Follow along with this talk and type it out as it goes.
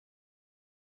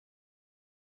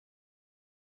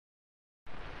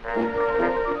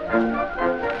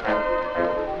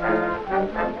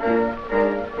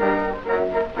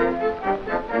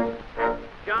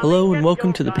Hello and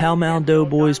welcome to the Pall Mall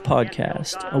Doughboys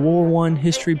podcast, a World War I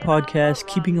history podcast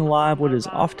keeping alive what is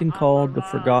often called the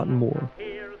Forgotten War.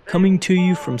 Coming to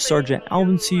you from Sergeant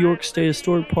Alvin C. York State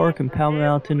Historic Park in Pall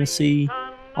Mall, Tennessee,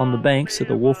 on the banks of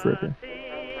the Wolf River.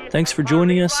 Thanks for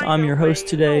joining us. I'm your host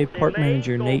today, Park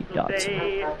Manager Nate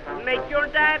Dotson. Make your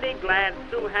daddy glad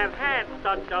to have had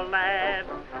such a lad.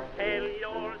 Tell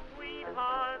your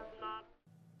sweetheart not.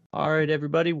 All right,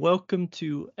 everybody, welcome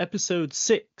to episode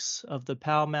 6 of the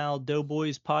Pall Mall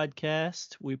Doughboys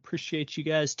podcast. We appreciate you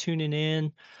guys tuning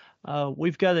in.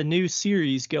 We've got a new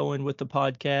series going with the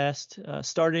podcast.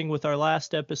 Starting with our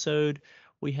last episode,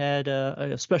 we had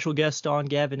a special guest on,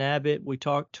 Gavin Abbott. We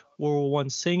talked World War I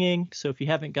singing, so if you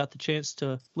haven't got the chance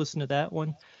to listen to that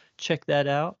one, check that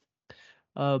out.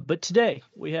 But today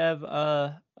we have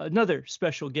another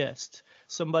special guest,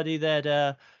 somebody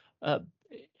that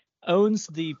owns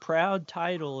the proud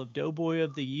title of Doughboy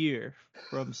of the Year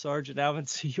from Sergeant Alvin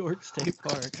C. York State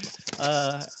Park.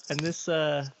 And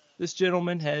this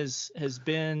gentleman has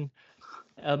been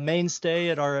a mainstay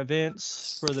at our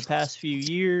events for the past few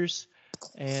years,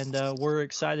 and we're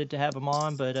excited to have him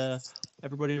on. But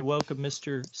everybody welcome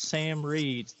Mr. Sam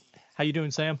Reed. How you doing,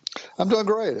 Sam? I'm doing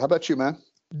great. How about you, man?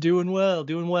 Doing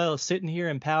well. Sitting here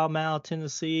in Pall Mall,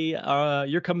 Tennessee.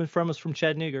 You're coming from us from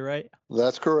Chattanooga, right?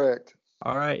 That's correct.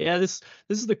 All right. Yeah, this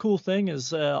is the cool thing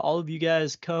is all of you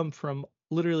guys come from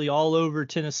literally all over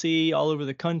Tennessee, all over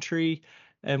the country,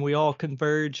 and we all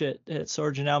converge at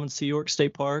Sergeant Alvin C. York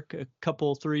State Park a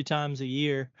 3 times a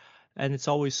year, and it's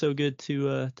always so good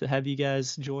to have you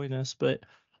guys join us. But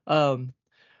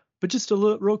just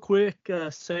real quick,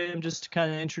 Sam, just to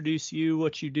kind of introduce you,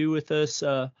 what you do with us.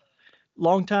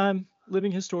 Longtime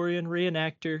living historian,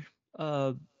 reenactor.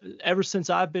 Ever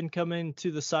since I've been coming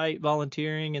to the site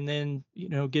volunteering and then,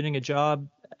 getting a job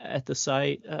at the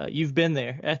site, you've been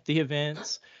there at the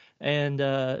events. And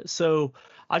so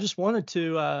I just wanted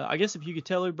to, I guess if you could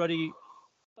tell everybody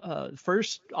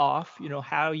first off,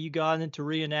 how you got into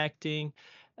reenacting,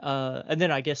 and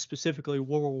then I guess specifically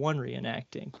World War I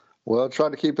reenacting. Well, try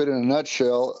to keep it in a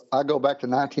nutshell. I go back to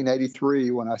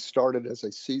 1983 when I started as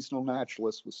a seasonal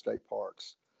naturalist with state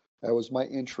parks. That was my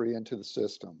entry into the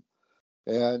system.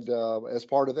 And as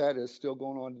part of that is still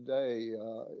going on today.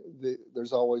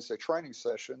 There's always a training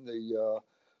session,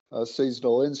 the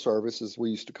seasonal in-service, as we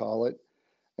used to call it.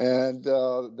 And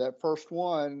that first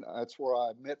one, that's where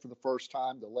I met for the first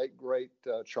time the late, great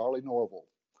Charlie Norville.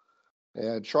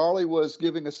 And Charlie was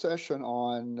giving a session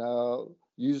on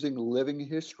using living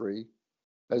history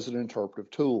as an interpretive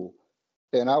tool.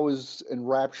 And I was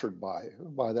enraptured by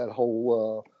that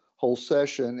whole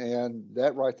session. And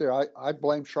that right there, I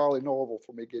blame Charlie Norville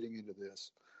for me getting into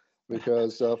this.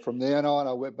 Because from then on,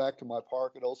 I went back to my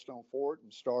park at Old Stone Fort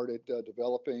and started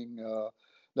developing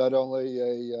not only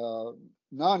a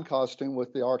non-costume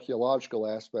with the archaeological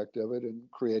aspect of it and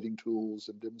creating tools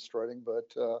and demonstrating,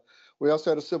 but we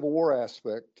also had a Civil War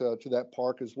aspect to that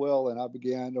park as well. And I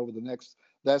began over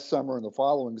that summer and the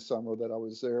following summer that I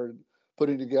was there,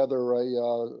 putting together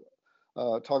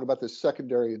talking about this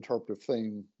secondary interpretive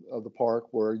theme of the park,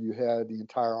 where you had the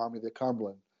entire Army of the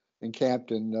Cumberland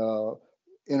encamped in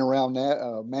around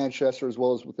Manchester as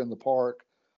well as within the park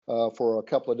for a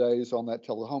couple of days on that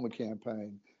Tullahoma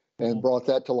campaign, and brought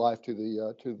that to life to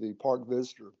the park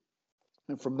visitor.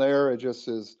 And from there, it just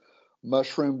is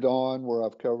mushroomed on, where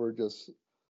I've covered just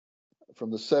from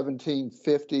the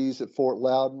 1750s at Fort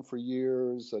Loudon for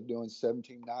years, doing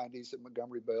 1790s at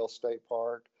Montgomery Bell State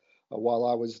Park while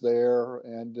I was there.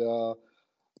 And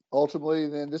ultimately,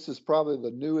 then this is probably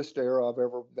the newest era I've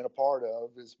ever been a part of,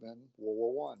 has been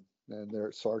World War I, and there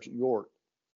at Sergeant York.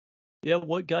 Yeah,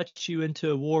 what got you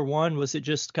into War I? Was it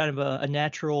just kind of a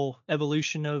natural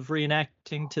evolution of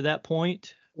reenacting to that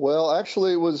point? Well,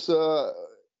 actually, it was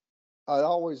I'd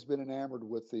always been enamored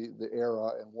with the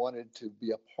era and wanted to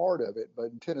be a part of it. But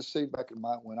in Tennessee,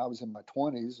 when I was in my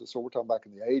 20s, so we're talking back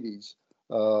in the 80s,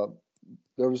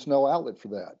 there was no outlet for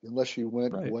that unless you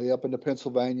went way up into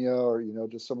Pennsylvania or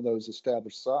just some of those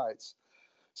established sites.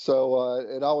 So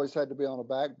it always had to be on a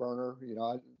back burner.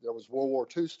 There was World War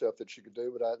II stuff that you could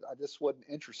do, but I just wasn't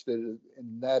interested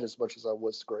in that as much as I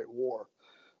was the Great War.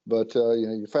 But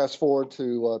you fast forward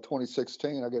to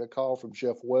 2016, I get a call from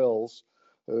Jeff Wells.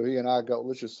 He and I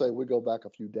let's just say we go back a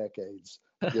few decades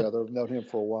together. I've known him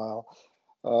for a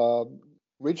while.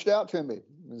 Reached out to me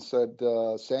and said,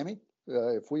 Sammy,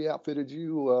 if we outfitted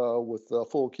you with a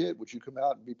full kit, would you come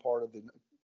out and be part of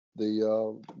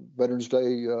the Veterans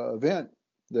Day event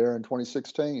there in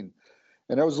 2016?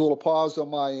 And there was a little pause on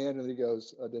my end, and he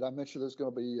goes, did I mention there's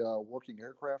going to be working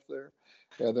aircraft there?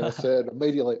 And then I said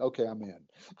immediately, okay, I'm in.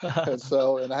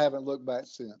 And I haven't looked back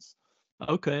since.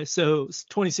 Okay, so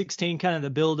 2016, kind of the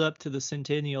build up to the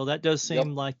centennial. That does Yep.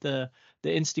 seem like the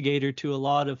instigator to a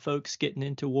lot of folks getting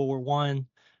into World War One.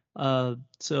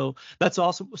 So that's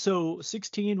awesome. So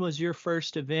 16 was your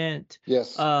first event.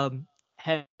 Yes.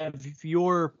 Have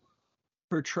your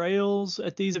portrayals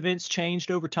at these events changed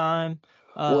over time?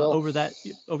 Well,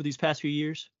 Over these past few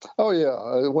years? oh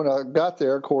yeah. When I got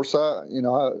there, of course, I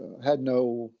had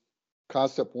no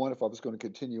concept one if I was going to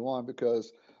continue on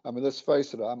because I mean, let's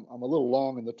face it, I'm a little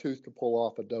long in the tooth to pull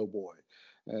off a doughboy,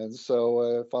 and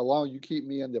so if I long you keep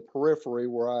me in the periphery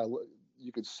where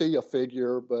you could see a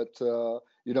figure, but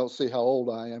you don't see how old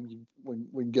I am.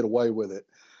 We can get away with it,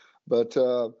 but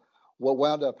what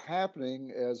wound up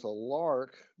happening as a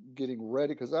lark, getting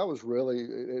ready, because I was really,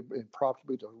 it prompted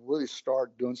me to really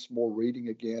start doing some more reading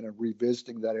again and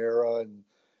revisiting that era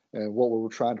and what we were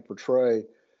trying to portray.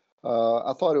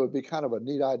 I thought it would be kind of a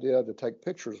neat idea to take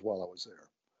pictures while I was there.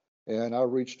 And I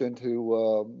reached into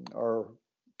our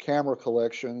camera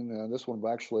collection, and this one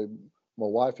actually my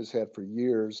wife has had for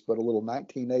years, but a little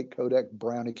 1908 Kodak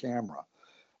Brownie camera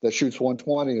that shoots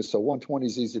 120. And so 120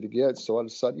 is easy to get. So I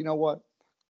decided, you know what?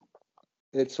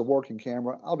 It's a working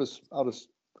camera. I'll just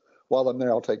while I'm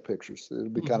there, I'll take pictures. It'll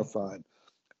be kind Hmm. of fun.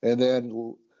 And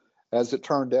then, as it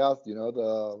turned out,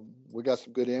 we got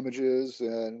some good images,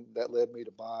 and that led me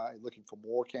to looking for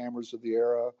more cameras of the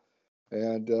era,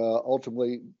 and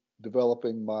ultimately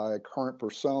developing my current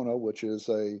persona, which is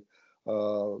a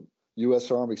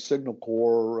U.S. Army Signal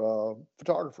Corps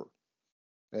photographer.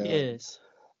 And Yes.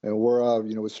 where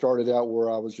we started out where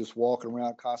I was just walking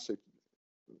around, constantly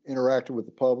interacting with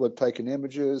the public, taking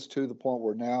images to the point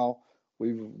where now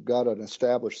we've got an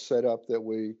established setup that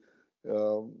we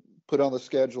uh, put on the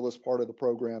schedule as part of the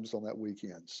programs on that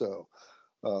weekend. So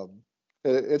um,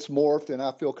 it's morphed, and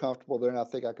I feel comfortable there, and I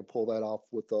think I could pull that off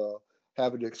with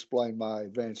having to explain my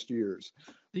advanced years.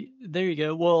 There you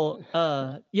go. Well,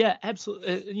 yeah,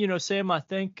 absolutely. Sam, I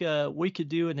think we could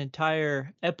do an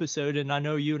entire episode, and I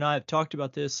know you and I have talked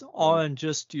about this Right. on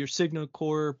just your Signal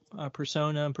Corps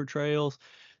persona and portrayals.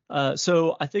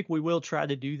 So I think we will try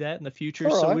to do that in the future.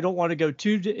 All So we right. don't want to go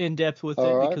too in depth with All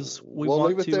it right. because we We'll want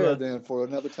leave it to. there then for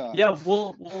another time. Yeah,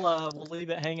 we'll leave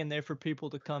it hanging there for people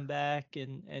to come back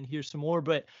and hear some more.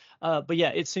 But yeah,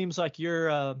 it seems like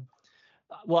you're.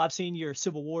 Well, I've seen your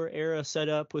Civil War era set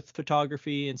up with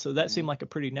photography, and so that seemed Mhm. like a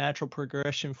pretty natural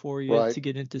progression for you Right. to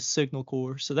get into Signal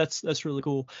Corps. So that's really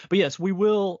cool. But yes,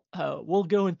 we'll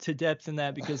go into depth in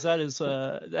that because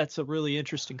that's a really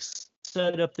interesting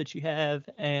setup that you have,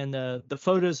 and the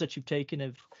photos that you've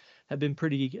taken have been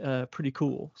pretty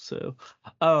cool.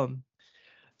 Um,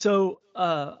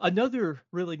 another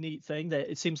really neat thing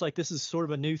that it seems like this is sort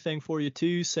of a new thing for you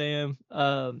too, Sam,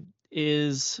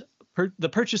 is the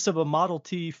purchase of a Model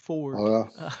T Ford.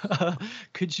 Uh,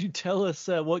 Could you tell us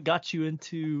what got you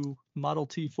into Model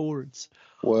T Fords?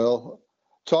 well,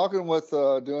 talking with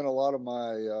doing a lot of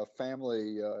my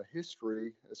family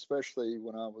history, especially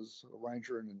when I was a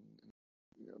ranger, and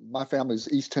my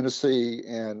family's East Tennessee,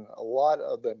 and a lot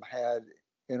of them had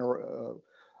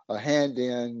a hand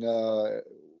in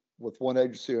with one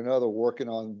agency or another working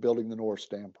on building the North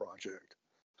Stand project.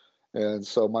 And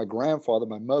so my grandfather,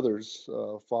 my mother's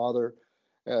father,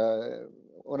 uh,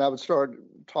 when I would start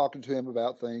talking to him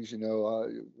about things,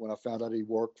 when I found out he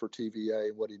worked for TVA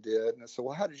and what he did, and I said,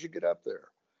 "Well, how did you get up there?"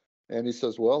 And he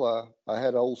says, "Well, I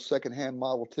had an old secondhand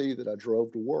Model T that I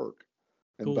drove to work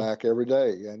and Cool. back every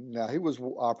day." And now he was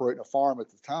operating a farm at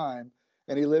the time,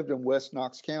 and he lived in West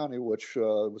Knox County, which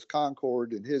was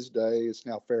Concord in his day. It's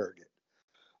now Farragut.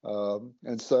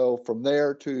 And so from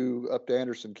there to up to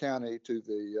Anderson County to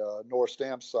the North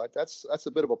Stamp site, that's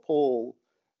a bit of a pull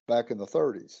back in the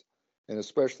 30s, and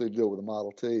especially to deal with the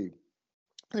Model T.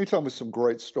 And he told me some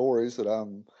great stories that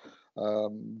I'm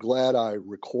glad I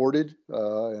recorded,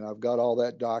 and I've got all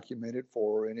that documented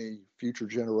for any future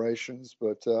generations.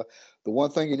 But the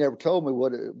one thing he never told me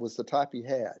what it was the type he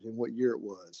had and what year it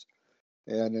was.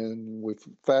 And then we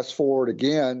fast forward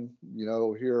again,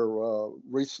 here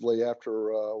recently after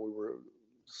we were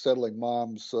settling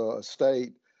mom's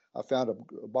estate, I found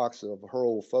a box of her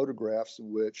old photographs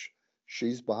in which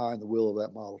she's behind the wheel of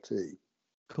that Model T. And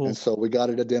Cool. so we got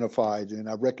it identified, and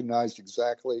I recognized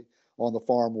exactly on the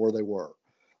farm where they were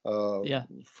uh, Yeah.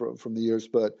 from the years.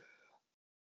 But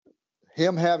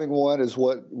him having one is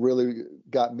what really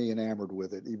got me enamored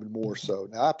with it even more Mhm. so.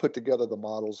 Now I put together the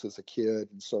models as a kid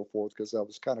and so forth because I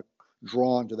was kind of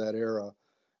drawn to that era.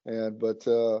 And but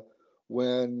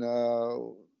when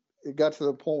it got to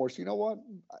the point where, you know what,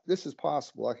 this is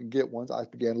possible. I can get one. I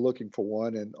began looking for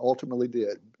one and ultimately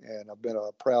did. And I've been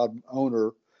a proud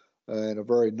owner and a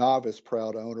very novice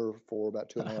proud owner for about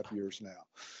 2.5 years now.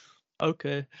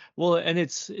 Okay. Well, and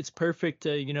it's perfect,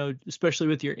 especially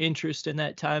with your interest in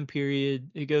that time period.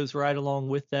 It goes right along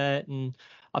with that, and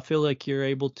I feel like you're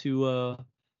able to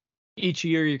each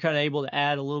year you're kind of able to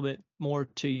add a little bit more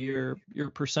to your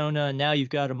persona, and now you've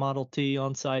got a Model T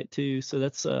on site too. So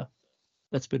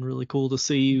that's been really cool to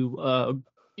see you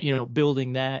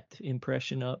building that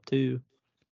impression up too.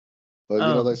 But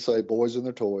they Um say boys and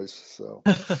their toys. So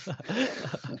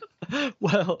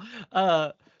well,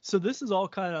 so this is all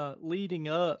kind of leading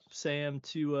up, Sam,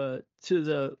 to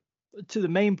the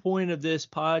main point of this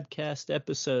podcast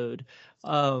episode.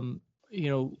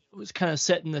 It was kind of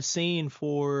setting the scene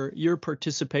for your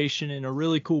participation in a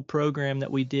really cool program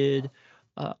that we did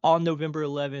on November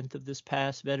 11th of this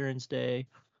past Veterans Day.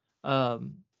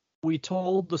 Um, we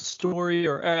told the story,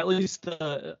 or at least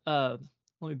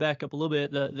let me back up a little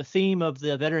bit. The theme of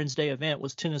the Veterans Day event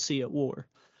was Tennessee at War.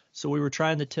 So we were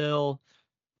trying to tell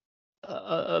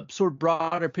a sort of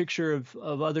broader picture of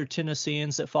other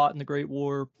Tennesseans that fought in the Great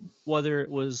War, whether it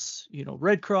was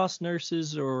Red Cross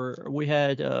nurses, or we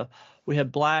had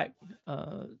black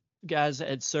guys that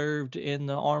had served in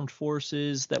the armed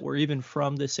forces that were even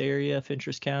from this area,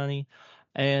 Fentress County,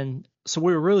 and so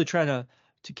we were really trying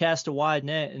to cast a wide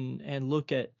net and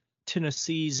look at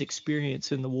Tennessee's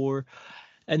experience in the war,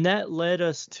 and that led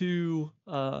us to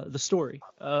the story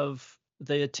of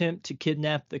the attempt to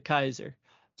kidnap the Kaiser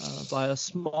by a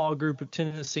small group of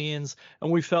Tennesseans.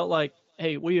 And we felt like,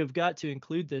 hey, we have got to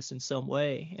include this in some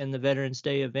way in the Veterans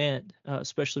Day event,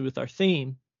 especially with our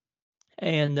theme.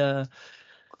 And so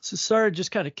started just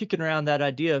kind of kicking around that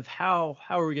idea of how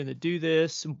are we going to do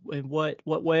this, and what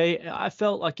way. I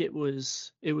felt like it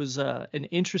was an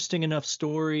interesting enough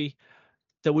story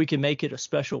that we can make it a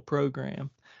special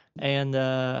program. And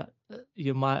the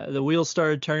wheels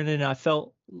started turning, and I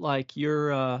felt like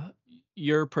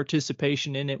your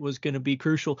participation in it was going to be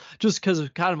crucial, just because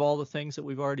of kind of all the things that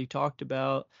we've already talked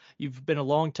about. You've been a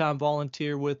longtime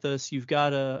volunteer with us. You've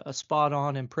got a spot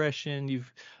on impression.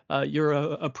 You're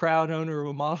a proud owner of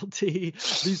a Model T.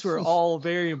 These were all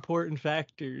very important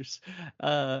factors.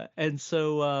 And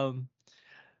so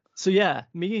yeah,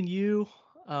 me and you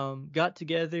got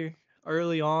together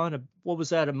early on. What was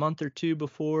that? A month or two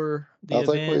before the I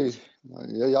think event?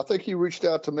 I think you reached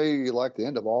out to me like the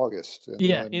end of August, and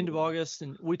Yeah, then end of August,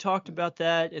 and we talked about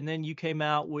that, and then you came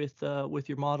out with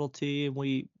your Model T, and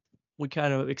we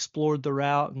kind of explored the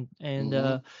route, and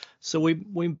hmm so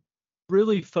we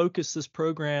really focused this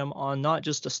program on not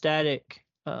just a static,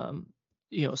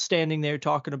 standing there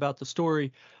talking about the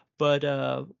story, but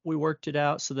we worked it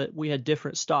out so that we had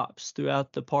different stops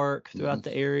throughout the park, hmm throughout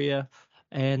the area,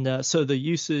 and so the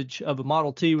usage of a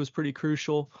Model T was pretty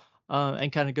crucial,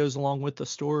 and kind of goes along with the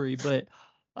story, but.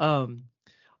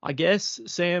 I guess,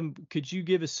 Sam, could you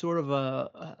give us sort of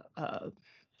a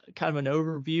kind of an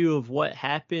overview of what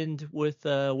happened with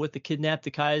the Kidnap the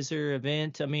Kaiser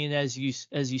event? I mean, as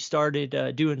you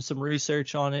started doing some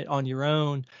research on it on your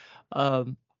own,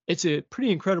 it's a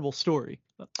pretty incredible story.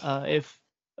 If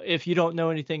you don't know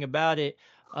anything about it,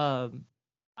 um,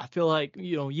 I feel like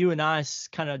you and I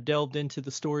kind of delved into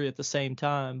the story at the same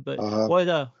time. But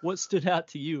uh what stood out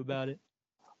to you about it?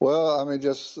 Well, I mean,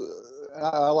 just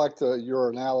I like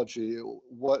your analogy.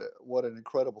 What an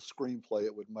incredible screenplay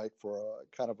it would make for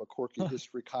a kind of a quirky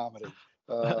history comedy.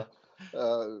 Uh,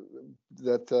 uh,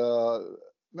 that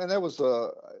Man, that was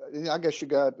I guess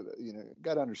got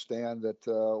to understand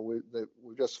that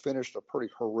we just finished a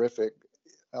pretty horrific,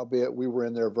 albeit we were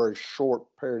in there a very short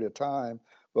period of time,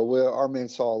 but our men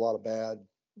saw a lot of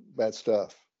bad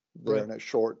stuff there Right. in that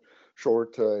short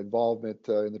involvement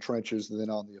in the trenches and then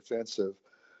on the offensive.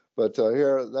 But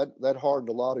here, that hardened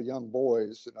a lot of young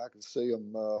boys, and I can see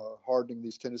them hardening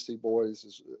these Tennessee boys,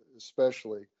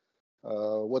 especially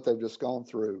what they've just gone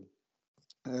through,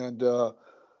 and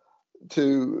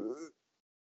to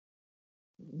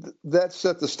that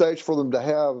set the stage for them to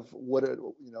have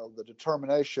the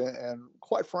determination and,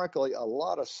 quite frankly, a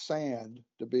lot of sand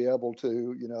to be able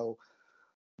to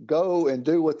go and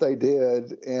do what they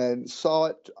did, and saw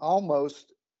it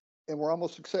almost, and were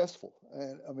almost successful.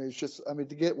 And I mean, it's just, I mean,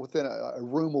 to get within a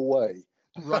room away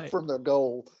Right. from their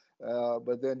goal,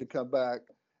 but then to come back,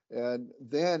 and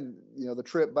then the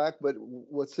trip back. But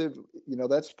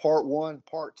that's part one.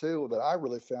 Part two that I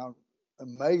really found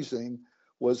amazing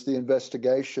was the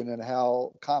investigation and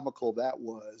how comical that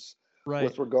was Right.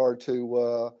 with regard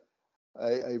to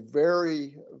a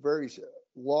very, very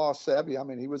law savvy. I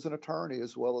mean, he was an attorney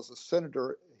as well as a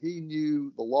senator. He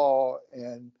knew the law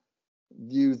and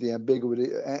knew the ambiguity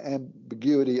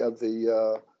of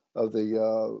the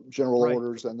general Right.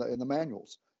 orders and the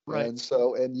manuals, Right.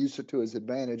 and used it to his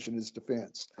advantage in his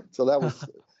defense. So that was,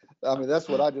 I mean, that's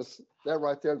what I just that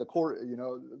right there, the court,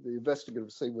 the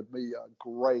investigative scene would be a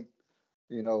great,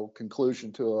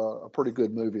 conclusion to a pretty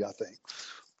good movie, I think.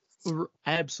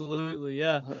 Absolutely,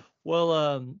 yeah.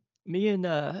 Well, me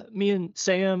and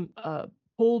Sam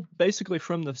pulled basically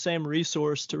from the same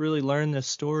resource to really learn this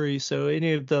story. So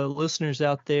any of the listeners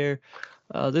out there,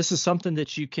 this is something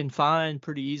that you can find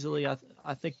pretty easily. I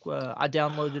think I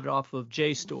downloaded it off of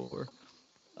JSTOR.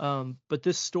 But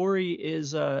this story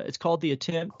is it's called "The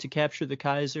Attempt to Capture the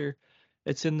Kaiser."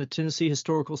 It's in the Tennessee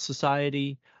Historical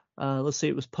Society. Let's say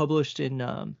it was published in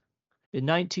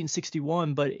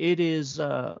 1961, but it is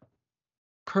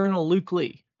Colonel Luke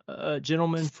Lee, a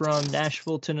gentleman from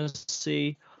Nashville,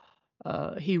 Tennessee.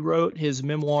 He wrote his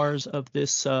memoirs of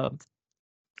this kind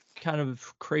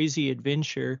of crazy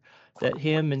adventure that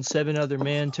him and 7 other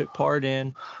men took part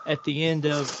in at the end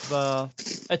of World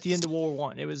War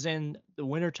One. It was in the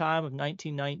wintertime of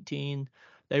 1919.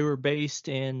 They were based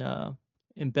in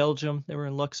Belgium. They were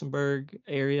in Luxembourg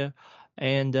area,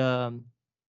 and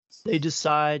they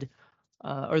decide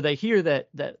or they hear that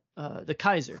the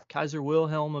Kaiser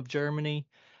Wilhelm of Germany,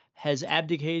 has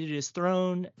abdicated his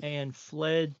throne and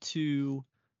fled to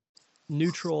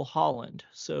neutral Holland.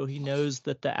 So he knows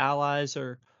that the Allies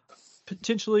are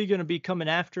potentially going to be coming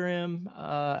after him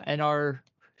and are,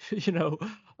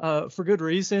 for good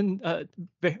reason,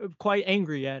 quite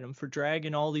angry at him for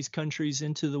dragging all these countries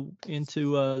into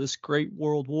this great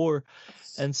world war.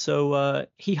 And so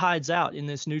he hides out in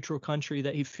this neutral country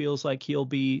that he feels like he'll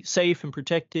be safe and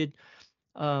protected,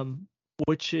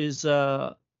 which is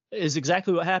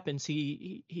exactly what happens.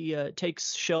 He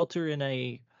takes shelter in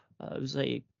it was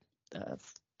a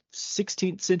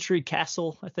 16th century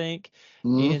castle, I think,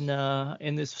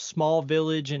 in this small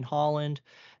village in Holland.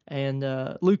 And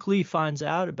Luke Lee finds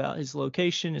out about his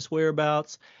location, his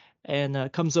whereabouts, and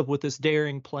comes up with this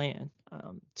daring plan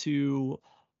to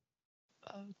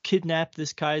kidnap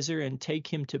this Kaiser and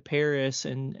take him to Paris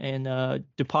and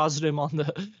deposit him on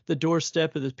the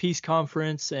doorstep of the peace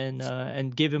conference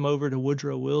and give him over to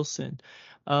Woodrow Wilson.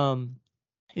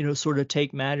 Sort of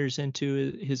take matters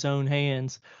into his own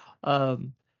hands.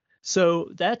 So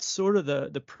that's sort of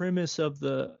the premise of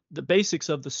the basics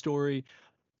of the story.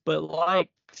 But like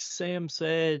Sam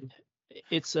said,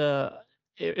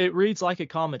 it reads like a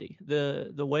comedy.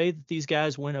 The way that these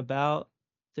guys went about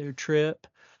their trip,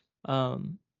 the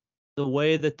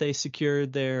way that they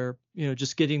secured their,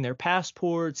 just getting their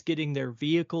passports, getting their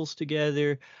vehicles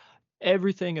together,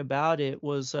 everything about it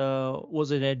was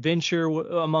an adventure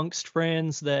amongst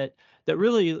friends that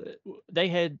really they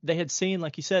had seen,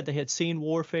 like you said, they had seen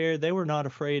warfare. They were not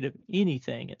afraid of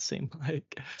anything, it seemed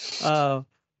like.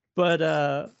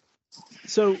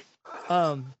 So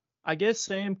I guess,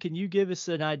 Sam, can you give us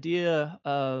an idea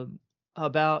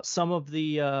about some of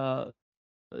the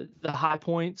high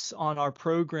points on our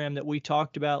program that we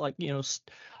talked about, like,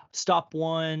 stop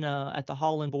one at the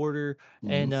Holland border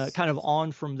and kind of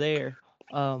on from there.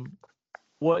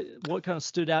 What kind of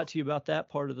stood out to you about that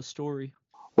part of the story?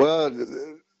 Well,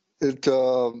 it's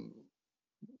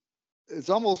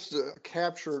almost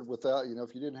captured without,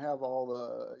 if you didn't have all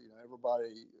the,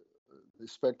 everybody, the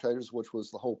spectators, which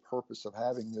was the whole purpose of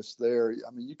having this there.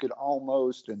 I mean, you could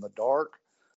almost, in the dark,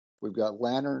 we've got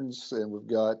lanterns and we've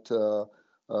got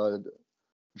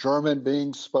German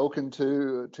being spoken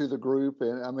to the group.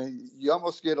 And I mean, you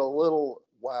almost get a little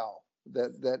wow,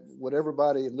 that what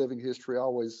everybody in living history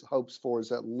always hopes for is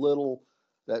that little,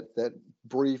 that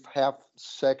brief half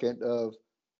second of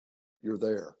you're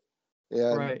there.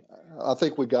 And right. I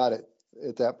think we got it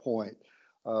at that point.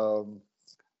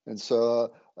 And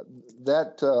so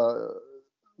that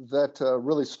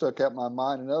really stuck out in my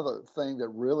mind. Another thing that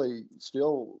really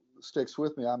still sticks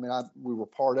with me, I mean, we were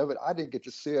part of it. I didn't get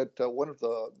to see it. One of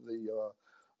the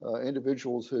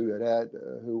individuals who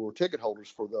were ticket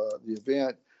holders for the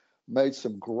event made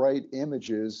some great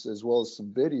images as well as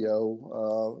some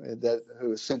video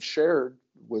who has since shared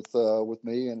with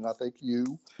me, and I think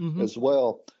you as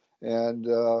well. And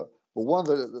but one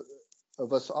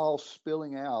of us all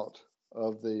spilling out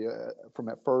of from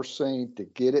that first scene to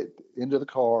get it into the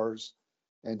cars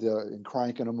and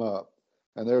cranking them up.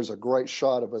 And there's a great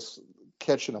shot of us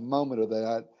catching a moment of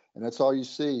that, and that's all you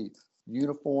see: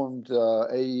 uniformed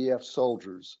AEF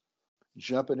soldiers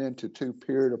jumping into 2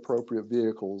 period-appropriate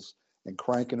vehicles and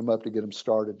cranking them up to get them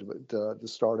started to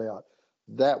start out.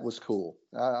 That was cool.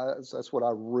 That's what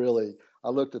I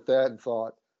looked at that and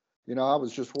thought, I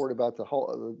was just worried about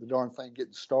the darn thing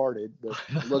getting started, but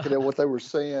looking at what they were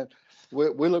saying, we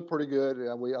looked pretty good, and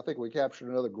I think we captured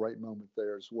another great moment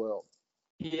there as well.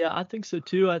 Yeah, I think so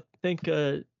too. I think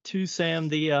too, Sam,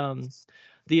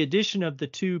 the addition of the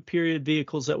two period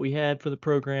vehicles that we had for the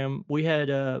program, we had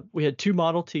two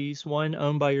Model Ts, one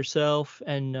owned by yourself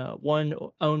and one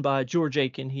owned by George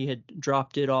Aiken. He had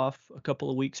dropped it off a couple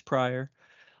of weeks prior.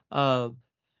 And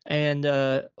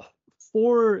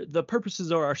for the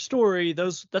purposes of our story,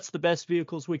 that's the best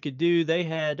vehicles we could do. They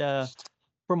had,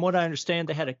 from what I understand,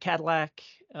 they had a Cadillac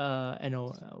and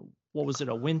what was it,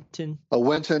 a Winton? A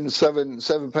Winton, seven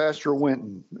passenger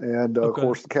Winton, and of Okay.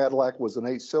 course the Cadillac was an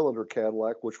 8-cylinder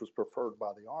Cadillac, which was preferred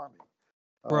by the Army.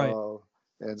 Right.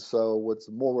 And so it's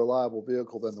a more reliable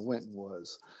vehicle than the Winton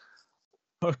was.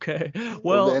 Okay.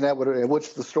 Well, and that would, in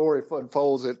which the story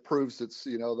unfolds, it proves it's,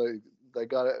 you know, they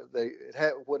got it. It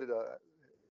had what it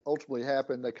ultimately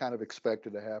happened. They kind of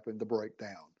expected to happen, the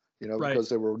breakdown, you know, right. because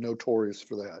they were notorious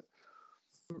for that.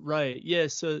 Right. Yeah.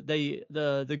 So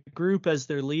the group, as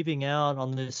they're leaving out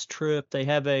on this trip, they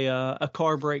have a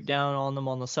car breakdown on them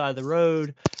on the side of the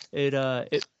road.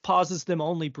 It pauses them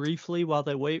only briefly while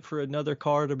they wait for another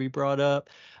car to be brought up,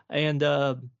 and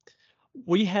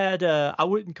we had I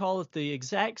wouldn't call it the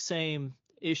exact same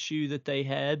issue that they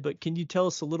had, but can you tell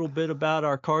us a little bit about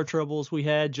our car troubles we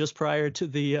had just prior to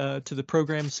the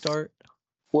program start?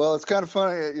 Well, it's kind of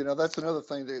funny, you know, that's another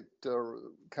thing that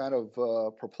kind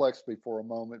of perplexed me for a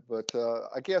moment. But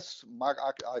I guess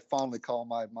I fondly call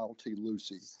my Model T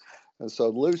Lucy. And so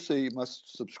Lucy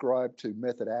must subscribe to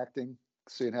method acting,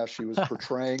 seeing how she was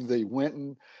portraying the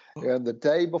Winton. And the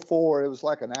day before, it was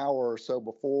like an hour or so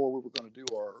before we were going to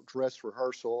do our dress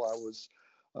rehearsal, I was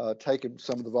taking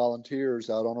some of the volunteers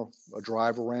out on a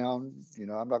drive around. You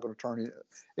know, I'm not going to turn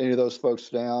any of those folks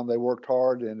down. They worked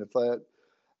hard, and if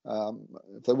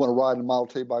they want to ride in a Model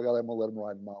T, by God, I'm going to let them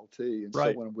ride in a Model T. And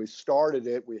Right. so when we started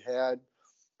it, we had,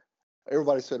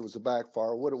 everybody said it was a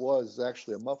backfire. What it was is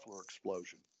actually a muffler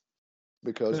explosion,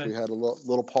 because Okay. we had a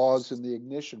little pause in the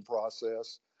ignition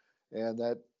process, and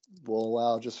that will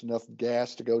allow just enough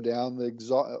gas to go down the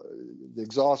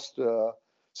exhaust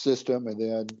system and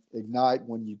then ignite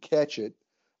when you catch it,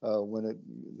 when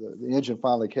the engine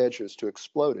finally catches, to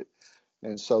explode it.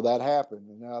 And so that happened.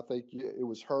 And I think it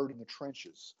was heard in the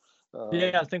trenches.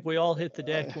 Yeah, I think we all hit the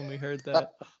deck when we heard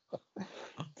that.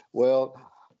 Well,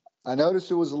 I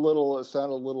noticed it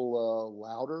sounded a little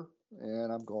louder,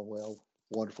 and I'm going, well,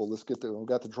 wonderful. We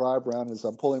got the drive around. As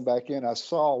I'm pulling back in, I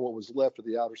saw what was left of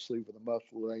the outer sleeve of the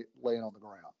muffler laying on the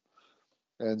ground.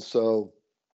 And so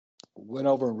went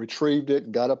over and retrieved it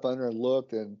and got up under and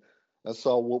looked, and I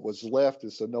saw what was left.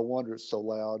 And so no wonder it's so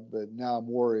loud. But now I'm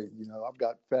worried. You know, I've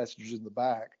got passengers in the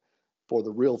back. For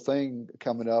the real thing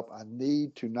coming up, I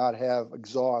need to not have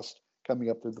exhaust coming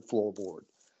up through the floorboard.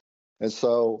 And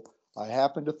so I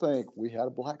happened to think we had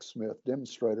a blacksmith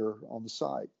demonstrator on the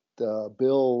site.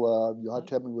 Bill, you'll have to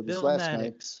tell me with his last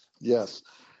name. Yes.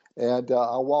 And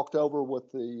I walked over with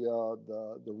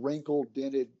the wrinkled,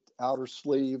 dented outer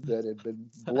sleeve that had been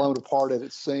blown apart at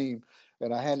its seam.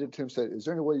 And I handed it to him and said, "Is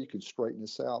there any way you can straighten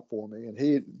this out for me?" And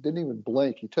he didn't even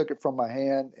blink. He took it from my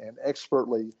hand and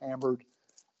expertly hammered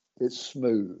it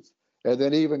smooth. And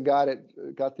then even got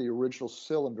the original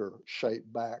cylinder shape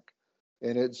back.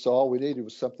 And so all we needed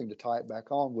was something to tie it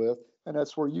back on with. And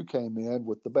that's where you came in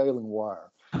with the baling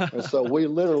wire. And so we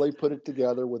literally put it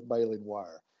together with baling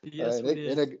wire. Yes, we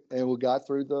did. And we got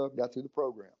through the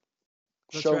program.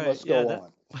 That's Show right. must Yeah, go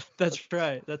on. that's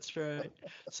right. That's right.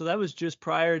 So that was just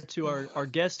prior to our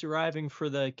guest arriving for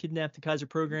the Kidnap the Kaiser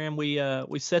program. We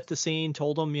set the scene,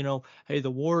 told them, you know, hey,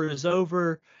 the war is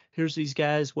over. Here's these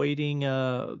guys waiting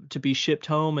to be shipped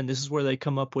home, and this is where they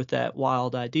come up with that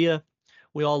wild idea.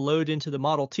 We all load into the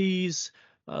Model Ts,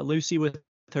 Lucy with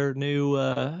her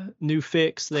new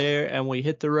fix there, and we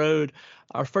hit the road.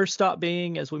 Our first stop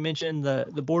being, as we mentioned,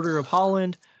 the border of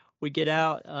Holland. We get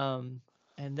out,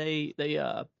 and they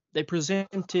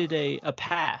presented a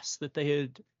pass that they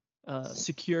had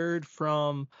secured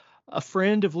from a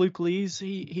friend of Luke Lee's.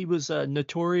 He was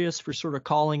notorious for sort of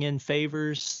calling in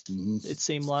favors, it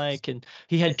seemed like, and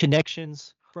he had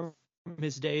connections from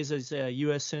his days as a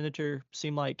U.S. senator.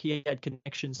 Seemed like he had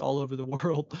connections all over the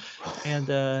world,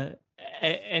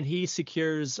 and he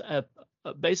secures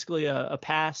basically a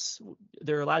pass.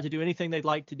 They're allowed to do anything they'd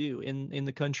like to do in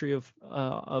the country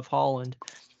of Holland,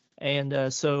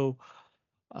 and so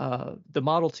the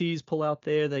Model Ts pull out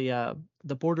there.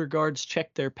 The border guards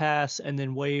check their pass and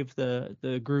then wave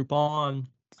the group on.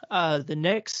 The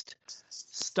next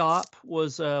stop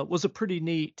was a pretty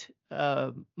neat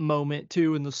moment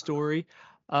too in the story.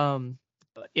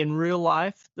 In real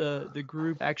life, the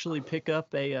group actually pick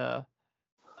up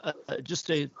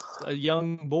just a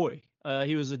young boy.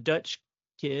 He was a Dutch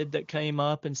kid that came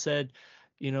up and said,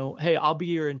 hey, I'll be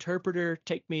your interpreter.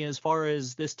 Take me as far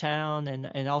as this town,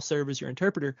 and I'll serve as your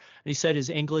interpreter. And he said his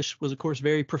English was, of course,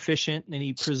 very proficient, and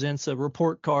he presents a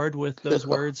report card with those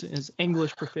words, his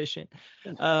English proficient.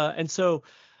 And so,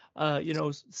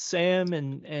 Sam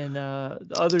and the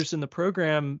others in the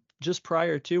program, just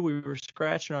prior to, we were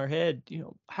scratching our head,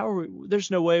 how are we,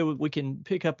 there's no way we can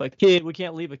pick up a kid. We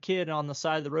can't leave a kid on the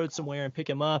side of the road somewhere and pick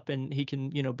him up and he can,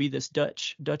 be this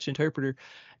Dutch interpreter.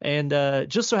 And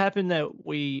just so happened that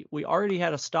we already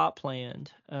had a stop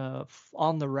planned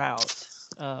on the route,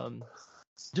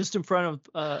 just in front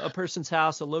of a person's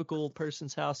house, a local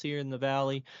person's house here in the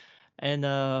valley. And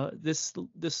this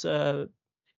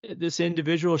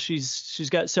individual, she's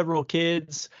got several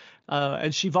kids,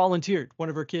 and she volunteered one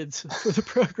of her kids for the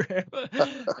program.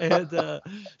 And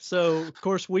so of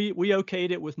course we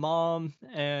okayed it with mom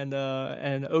and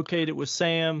okayed it with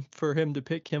Sam for him to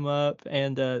pick him up.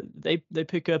 And they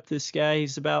pick up this guy.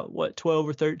 He's about 12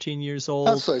 or 13 years old.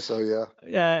 I'd say so, yeah.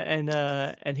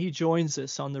 Yeah, and he joins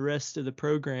us on the rest of the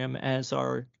program as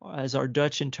our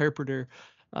Dutch interpreter.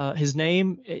 His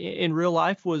name in real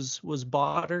life was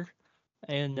Botter.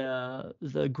 And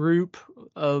the group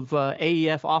of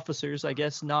AEF officers, I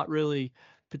guess, not really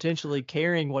potentially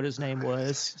caring what his name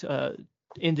was,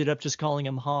 ended up just calling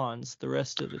him Hans the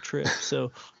rest of the trip.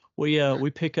 So we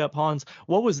pick up Hans.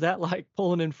 What was that like,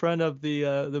 pulling in front of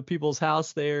the people's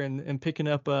house there and picking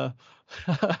up a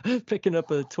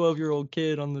 12-year-old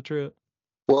kid on the trip?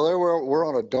 Well, we're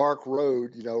on a dark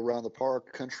road, around the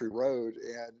park, country road,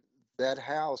 and that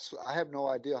house, I have no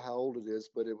idea how old it is,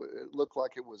 but it looked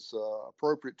like it was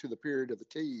appropriate to the period of the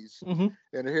teas. Mm-hmm.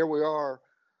 And here we are,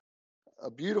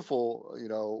 a beautiful,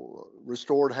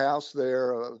 restored house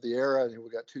there of the era, and we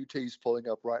got two teas pulling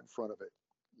up right in front of it.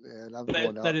 And I'm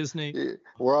going, that is neat.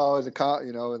 We're all in the car,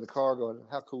 in the car going,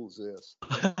 how cool is this?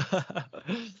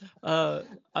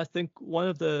 I think one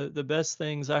of the best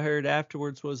things I heard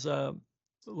afterwards was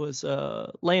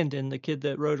Landon, the kid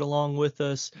that rode along with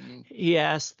us. Mm-hmm. He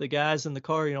asked the guys in the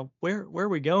car, where are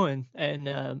we going?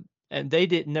 And they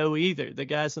didn't know either. The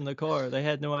guys in the car, they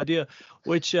had no idea,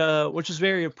 which is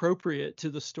very appropriate to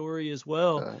the story as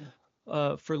well.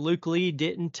 For Luke Lee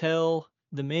didn't tell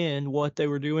the men what they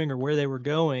were doing or where they were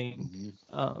going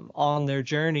on their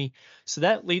journey. So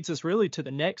that leads us really to the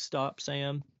next stop,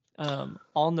 Sam.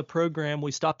 On the program,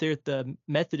 we stopped there at the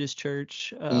Methodist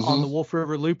Church on the Wolf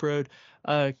River Loop Road.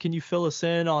 Can you fill us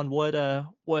in on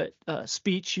what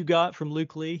speech you got from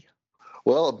Luke Lee?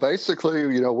 Well, basically,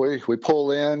 we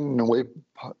pull in and we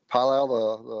pile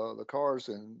out the cars,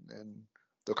 and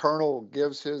the colonel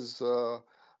gives his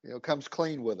comes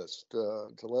clean with us to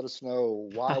let us know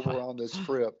why we're on this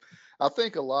trip. I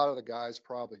think a lot of the guys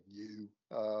probably knew,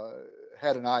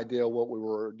 had an idea what we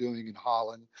were doing in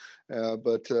Holland,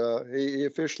 but he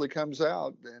officially comes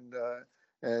out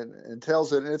and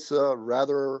tells it. And it's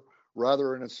rather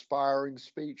an inspiring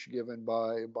speech given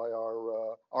by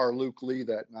our Luke Lee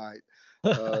that night,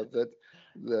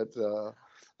 that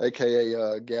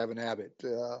AKA Gavin Abbott.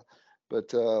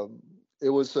 But it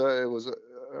was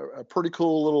a pretty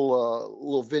cool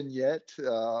little vignette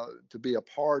to be a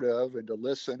part of and to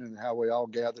listen, and how we all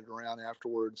gathered around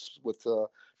afterwards with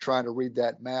trying to read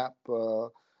that map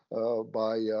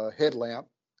by headlamp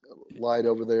light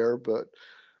over there. But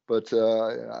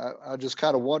I just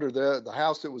kind of wondered the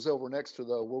house that was over next to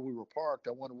where we were parked.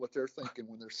 I wonder what they're thinking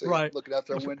when they're looking out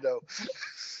their window.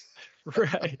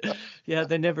 Right. Yeah,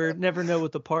 they never know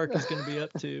what the park is going to be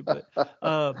up to. But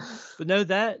no,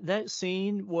 that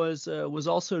scene was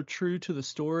also true to the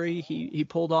story. He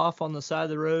pulled off on the side of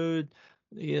the road.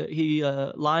 He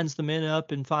lines the men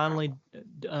up and finally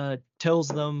tells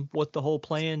them what the whole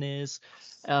plan is.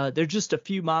 They're just a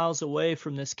few miles away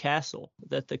from this castle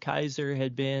that the Kaiser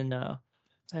had been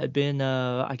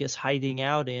I guess hiding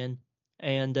out in.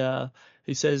 And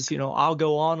he says, I'll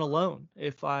go on alone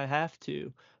if I have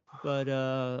to. But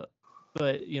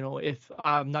if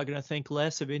I'm not going to think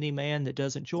less of any man that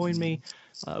doesn't join me.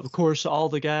 Of course, all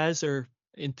the guys are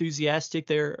enthusiastic.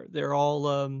 They're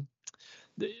all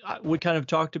we kind of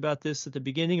talked about this at the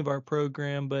beginning of our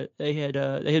program, but they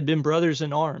had been brothers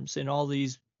in arms in all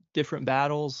these different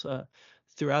battles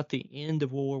throughout the end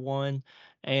of World War I,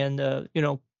 and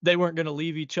they weren't going to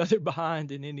leave each other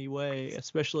behind in any way,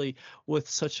 especially with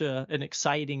such an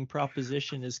exciting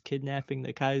proposition as kidnapping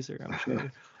the Kaiser, I'm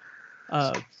sure.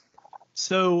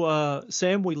 So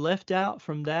Sam, we left out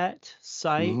from that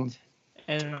site,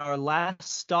 and our last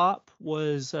stop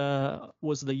was the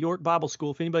York Bible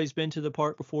School. If anybody's been to the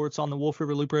park before, it's on the Wolf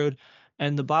River Loop Road,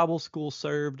 and the Bible School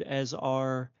served as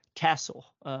our castle,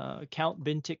 Count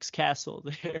Bentinck's castle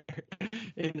there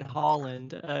in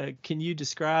Holland. Can you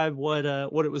describe what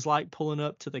it was like pulling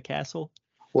up to the castle?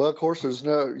 Well, of course, there's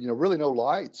really no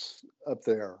lights up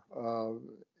there.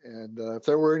 And if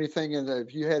there were anything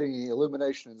if you had any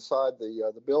illumination inside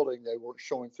the building, they weren't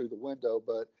showing through the window.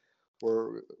 But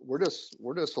we're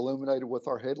just illuminated with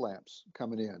our headlamps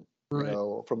coming in, Right.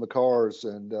 from the cars.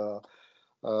 And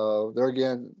there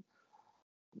again,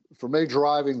 for me,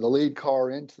 driving the lead car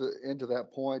into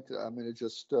that point, I mean, it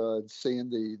just seeing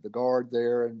the guard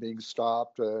there and being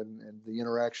stopped and the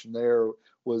interaction there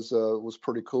was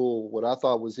pretty cool. What I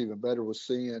thought was even better was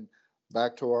seeing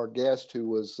back to our guest who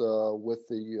was with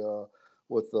the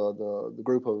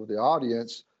group of the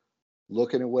audience,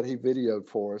 looking at what he videoed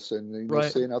for us, and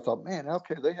Right. seeing. I thought, man,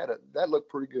 okay, that looked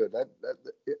pretty good.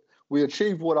 We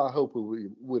achieved what I hope we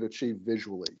would achieve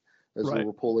visually as we Right.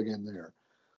 were pulling in there.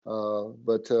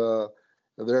 But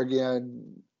there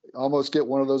again, almost get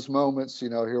one of those moments,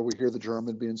 here we hear the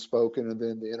German being spoken, and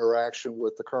then the interaction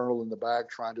with the colonel in the back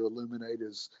trying to illuminate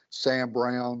his Sam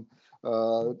Brown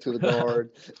to the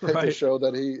guard to Right. show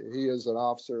that he is an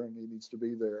officer and he needs to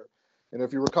be there. And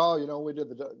if you recall, we did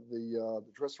the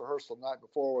dress rehearsal the night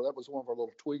before. That was one of our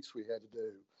little tweaks we had to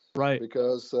do. Right.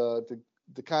 Because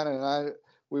to kind of,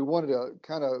 we wanted to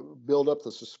kind of build up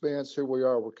the suspense. Here we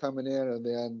are, we're coming in, and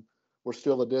then we're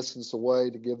still a distance away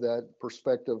to give that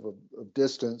perspective of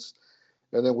distance.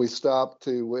 And then we stopped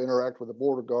to interact with the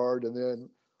border guard. And then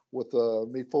with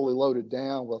me fully loaded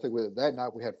down, well, I think that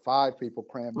night we had 5 people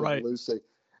crammed Right. into Lucy.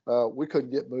 We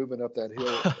couldn't get moving up that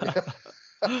hill.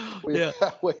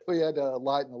 we had to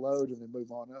lighten the load and then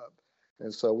move on up.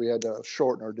 And so we had to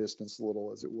shorten our distance a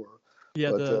little, as it were.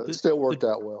 Yeah, but it still worked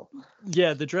out well.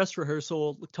 Yeah, the dress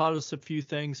rehearsal taught us a few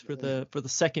things for the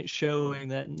second showing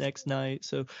that next night.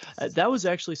 So that was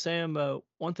actually, Sam,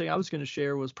 one thing I was going to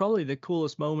share was probably the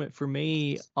coolest moment for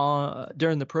me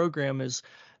during the program is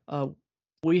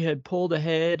we had pulled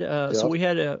ahead. So we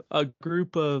had a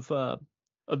group of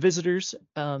visitors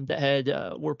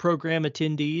that were program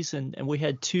attendees, and we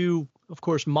had 2, of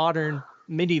course, modern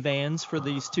minivans for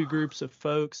these 2 groups of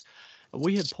folks.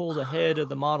 We had pulled ahead of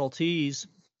the Model Ts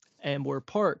and were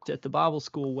parked at the Bible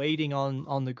school waiting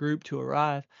on the group to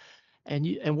arrive.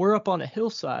 And we're up on a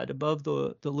hillside above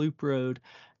the loop road,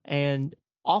 and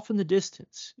off in the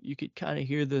distance, you could kind of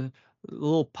hear the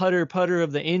little putter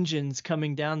of the engines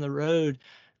coming down the road,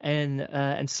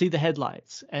 and see the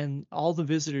headlights, and all the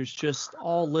visitors just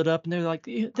all lit up, and they're like,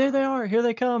 there they are, here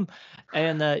they come.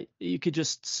 And you could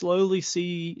just slowly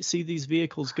see these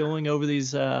vehicles going over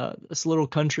this little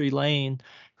country lane,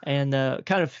 and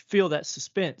kind of feel that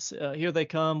suspense. Here they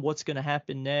come. What's going to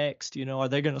happen next? Are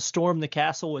they going to storm the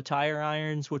castle with tire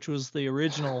irons, which was the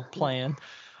original plan?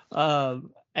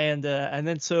 And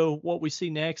then so what we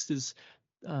see next is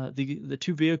the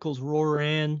 2 vehicles roar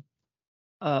in.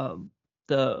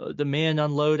 The men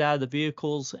unload out of the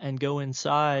vehicles and go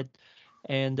inside,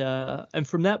 and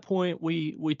from that point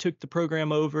we took the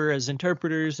program over as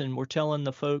interpreters, and we're telling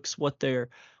the folks what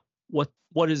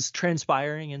is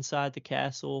transpiring inside the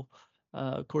castle.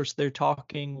 Of course, they're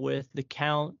talking with the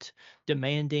Count,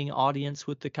 demanding audience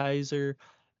with the Kaiser,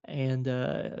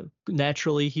 and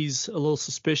naturally he's a little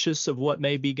suspicious of what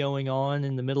may be going on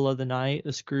in the middle of the night.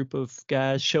 This group of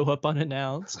guys show up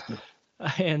unannounced,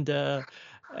 and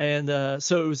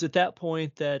so it was at that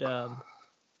point that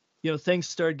things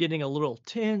started getting a little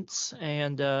tense,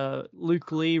 and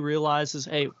Luke Lee realizes,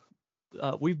 hey,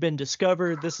 we've been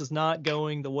discovered. This is not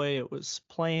going the way it was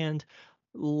planned.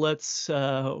 Let's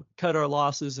cut our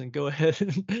losses and go ahead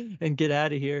and get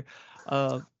out of here.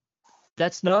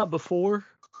 That's not before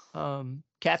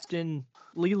Captain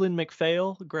Leland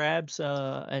McPhail grabs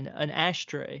an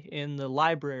ashtray in the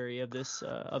library of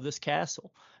this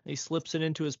castle. He slips it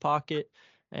into his pocket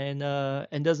and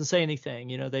doesn't say anything.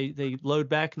 They load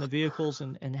back in the vehicles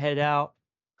and head out.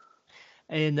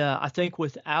 And I think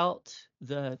without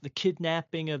the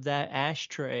kidnapping of that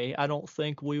ashtray, I don't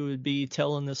think we would be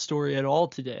telling this story at all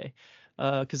today,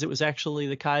 because it was actually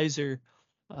the Kaiser,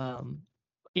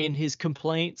 in his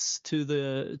complaints to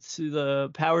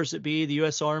the powers that be, the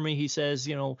U.S. Army. He says,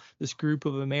 this group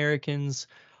of Americans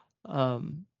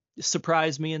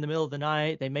surprised me in the middle of the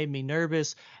night. They made me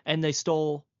nervous, and they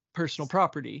stole personal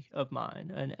property of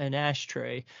mine, an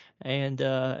ashtray. And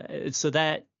so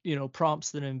that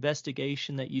prompts the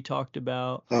investigation that you talked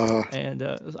about. And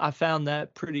I found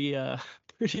that pretty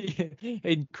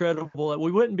incredible.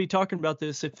 We wouldn't be talking about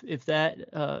this if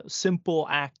that simple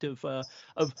act of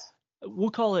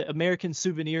we'll call it American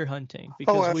souvenir hunting,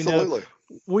 because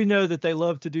we know that they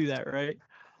love to do that, right?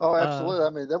 Oh, absolutely. I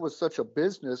mean, that was such a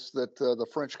business that the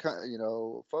French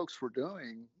folks were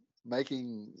doing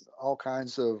making all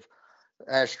kinds of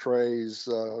ashtrays,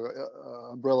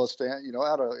 umbrella stand,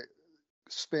 out of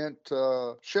spent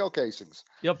shell casings.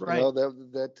 Yep, right.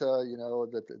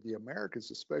 That the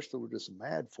Americans especially were just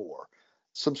mad for.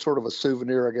 Some sort of a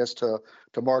souvenir, I guess, to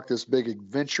mark this big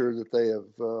adventure that they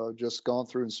have just gone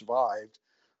through and survived.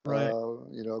 Right.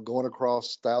 Going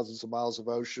across thousands of miles of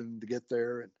ocean to get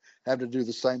there and have to do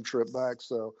the same trip back.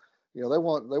 So, they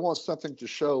want something to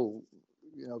show,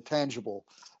 tangible.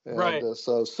 And Right.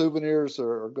 so souvenirs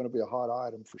are going to be a hot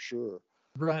item for sure.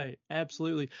 Right,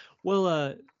 absolutely.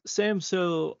 Well, Sam,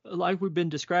 so like we've been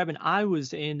describing, I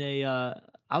was in a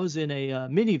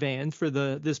minivan for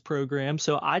this program,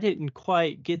 so I didn't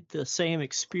quite get the same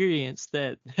experience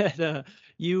that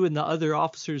you and the other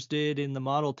officers did in the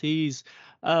Model Ts.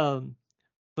 Um,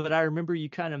 but I remember you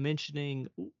kind of mentioning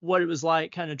what it was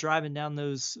like, kind of driving down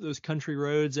those country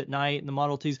roads at night in the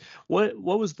Model Ts. What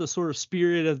was the sort of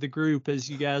spirit of the group as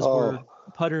you guys were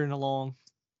Oh, puttering along?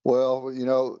 well,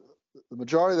 the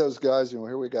majority of those guys,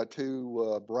 here we got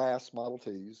two brass Model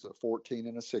Ts, a 14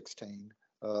 and a 16,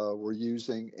 we're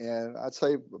using, and I'd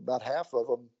say about half of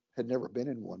them had never been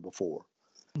in one before.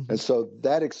 Mhm. And so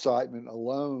that excitement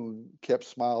alone kept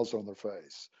smiles on their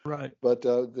face. Right. But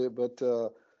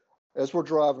as we're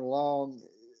driving along,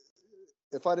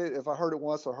 if I heard it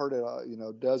once, I heard it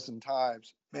a dozen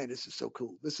times. Man, this is so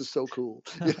cool. This is so cool.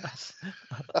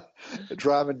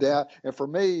 Driving down, and for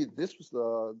me, this was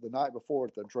the night before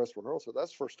at the dress rehearsal.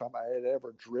 That's the first time I had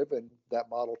ever driven that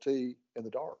Model T in the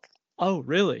dark. Oh,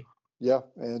 really? Yeah,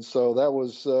 and so that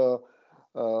was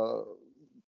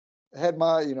had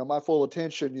my full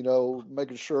attention.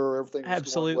 Making sure everything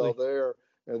was going well Absolutely. there,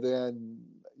 and then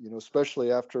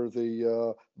especially after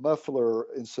the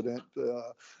muffler incident.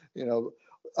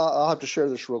 I'll have to share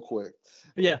this real quick.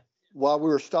 Yeah. While we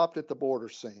were stopped at the border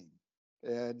scene,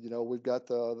 and we've got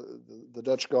the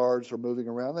Dutch guards are moving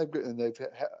around.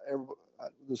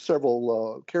 There's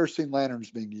several kerosene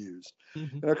lanterns being used.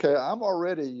 Mhm. And okay, I'm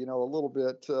already a little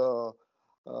bit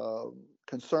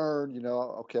concerned.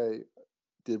 Okay,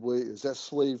 is that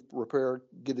sleeve repair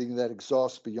getting that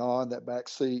exhaust beyond that back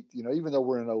seat? Even though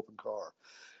we're in an open car.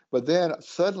 But then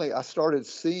suddenly I started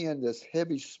seeing this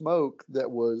heavy smoke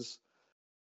that was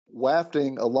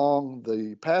wafting along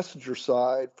the passenger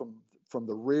side from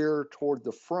the rear toward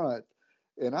the front,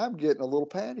 and I'm getting a little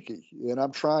panicky, and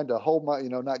I'm trying to hold my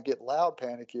not get loud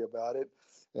panicky about it,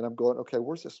 and I'm going, okay,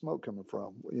 where's the smoke coming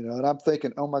from? And I'm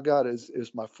thinking, oh my God,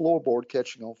 is my floorboard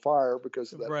catching on fire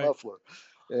because of that Right. muffler?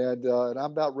 And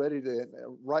I'm about ready to.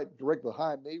 Right, direct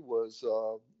behind me was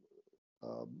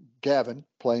Gavin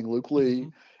playing Luke Lee,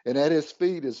 Mhm. and at his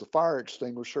feet is a fire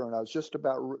extinguisher, and I was just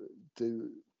about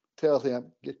to tell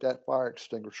him get that fire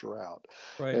extinguisher out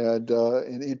Right. and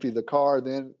empty the car.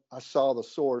 Then I saw the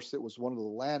source. It was one of the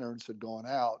lanterns had gone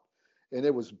out, and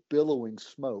it was billowing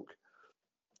smoke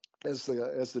as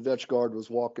the Dutch guard was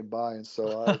walking by, and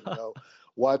so I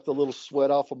wiped a little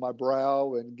sweat off of my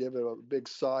brow and gave it a big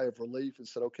sigh of relief and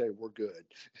said, okay, we're good.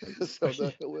 So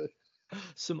that was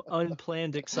Some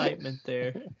unplanned excitement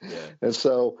there. Yeah. and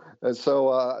so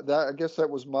that, I guess that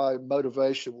was my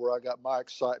motivation, where I got my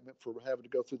excitement for having to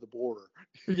go through the border.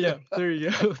 Yeah, there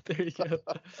you go. There you go.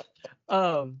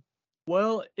 Um,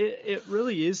 well, it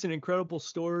really is an incredible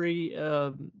story.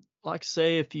 Like I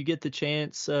say, if you get the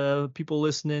chance, people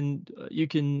listening, you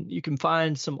can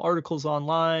find some articles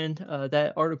online.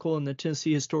 That article in the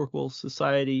Tennessee Historical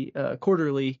Society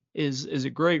Quarterly is a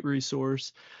great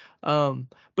resource.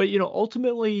 But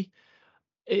ultimately,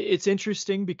 it's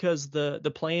interesting because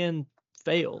the plan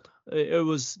failed. It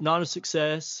was not a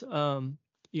success.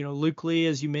 Luke Lee,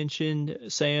 as you mentioned,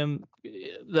 Sam,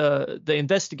 the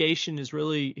investigation is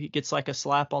really, he gets like a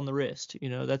slap on the wrist.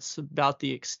 That's about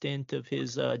the extent of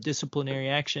his disciplinary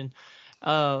action,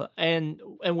 and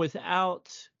without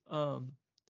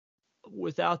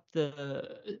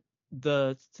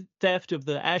the theft of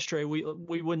the ashtray,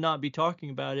 we would not be talking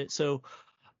about it. So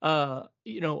uh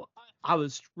you know I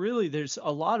was really, there's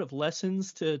a lot of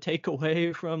lessons to take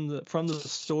away from the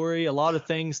story, a lot of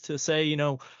things to say.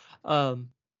 um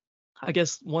I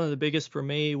guess one of the biggest for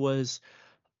me was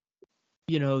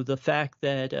the fact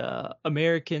that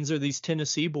Americans, or these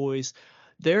Tennessee boys,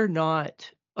 they're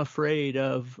not afraid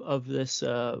of this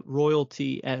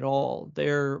royalty at all.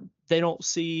 They don't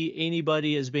see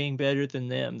anybody as being better than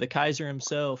them. The Kaiser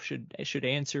himself should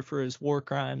answer for his war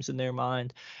crimes in their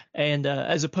mind, and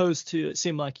as opposed to, it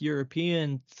seemed like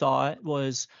European thought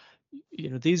was,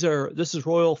 this is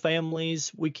royal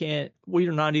families. We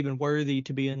are not even worthy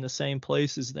to be in the same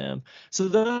place as them. So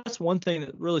that's one thing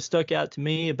that really stuck out to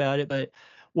me about it. But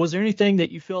Was there anything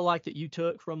that you feel like that you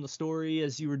took from the story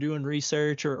as you were doing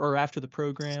research or after the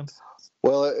program?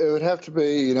 Well, it would have to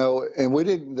be, and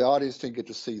the audience didn't get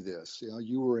to see this.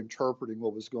 You were interpreting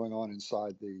what was going on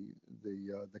inside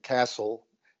the castle,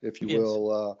 if you Yes.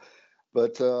 will.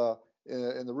 But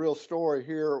in the real story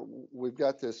here, we've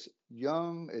got this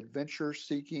young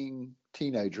adventure-seeking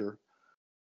teenager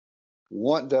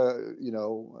wanting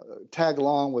to, tag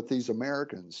along with these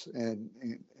Americans and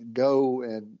go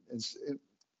and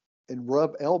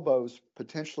rub elbows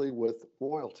potentially with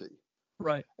royalty.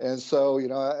 Right. And so,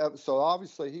 so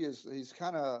obviously he's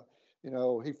kind of,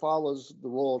 he follows the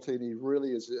royalty, and he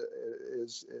really is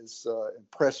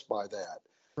impressed by that.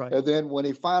 Right. And then when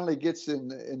he finally gets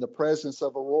in the presence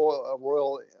of a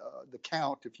royal, the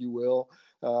count, if you will,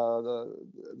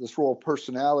 this royal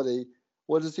personality,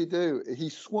 what does he do? He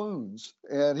swoons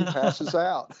and he passes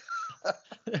out.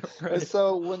 Right. And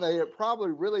so when they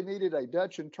probably really needed a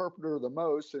Dutch interpreter the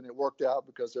most, and it worked out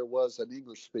because there was an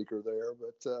English speaker there,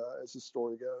 but as the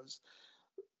story goes,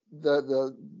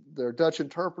 their Dutch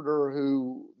interpreter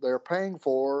who they're paying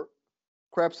for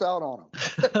craps out on him.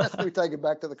 So we take him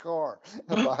back to the car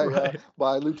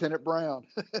by Lieutenant Brown,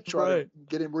 try to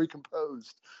get him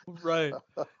recomposed. Right.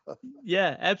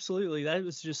 Yeah, absolutely. That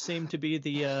was just seemed to be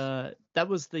the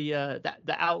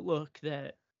outlook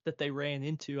that they ran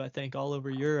into, I think, all over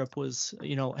Europe was,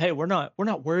 hey, we're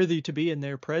not worthy to be in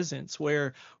their presence,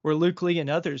 where Luke Lee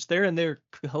and others, they're in there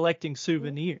collecting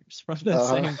souvenirs from the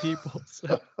same people.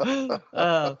 So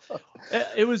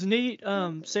it was neat.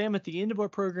 Sam, at the end of our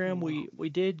program, we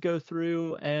did go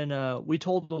through and we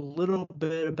told a little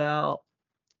bit about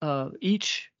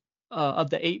each of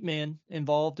the 8 men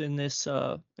involved in this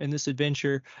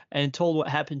adventure, and told what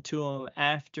happened to them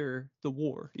after the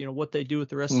war. What they do with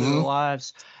the rest of their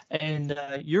lives. And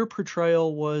your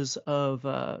portrayal was of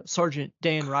Sergeant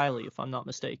Dan Riley, if I'm not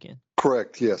mistaken.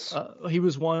 Correct. Yes. He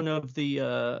was one of the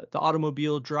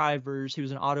automobile drivers. He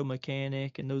was an auto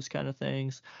mechanic and those kind of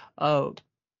things.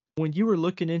 When you were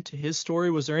looking into his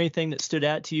story, was there anything that stood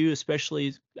out to you,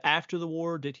 especially after the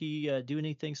war? Did he do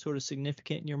anything sort of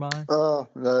significant in your mind?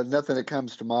 Nothing that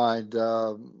comes to mind,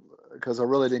 because I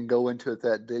really didn't go into it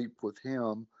that deep with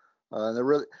him. And they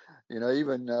really,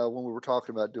 even when we were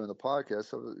talking about doing the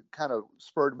podcast, it kind of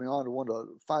spurred me on to want to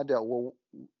find out, well,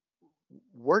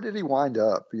 where did he wind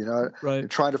up? Right.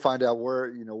 Trying to find out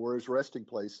where his resting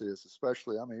place is,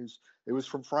 especially. I mean, it was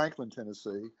from Franklin,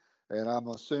 Tennessee. And I'm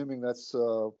assuming that's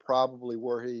probably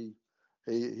where he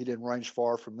didn't range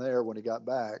far from there when he got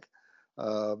back,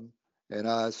 and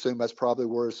I assume that's probably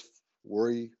where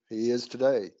he is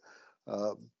today.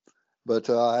 But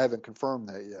I haven't confirmed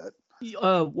that yet.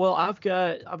 Well, I've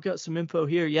got some info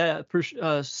here. Yeah,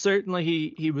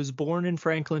 certainly he was born in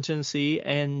Franklin, Tennessee,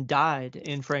 and died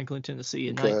in Franklin, Tennessee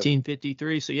in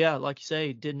 1953. So yeah, like you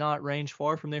say, did not range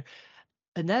far from there.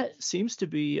 And that seems to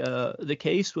be the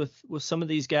case with some of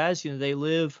these guys. They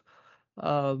live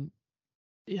not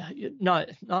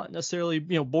necessarily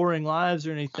boring lives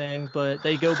or anything, but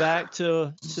they go back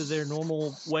to their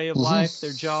normal way of life,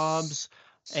 their jobs,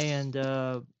 and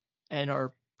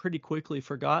are pretty quickly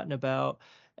forgotten about.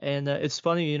 And it's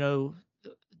funny,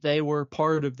 they were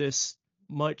part of this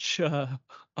much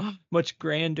much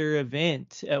grander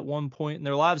event at one point in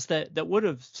their lives that would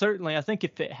have certainly, I think,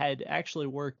 if it had actually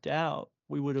worked out,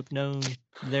 we would have known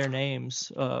their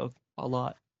names a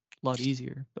lot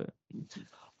easier. But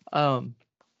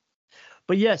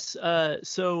yes,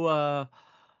 so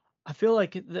I feel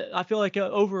like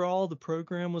overall the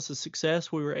program was a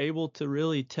success. We were able to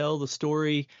really tell the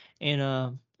story in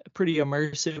a pretty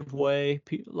immersive way.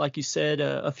 Like you said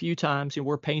a few times,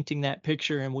 we're painting that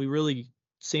picture, and we really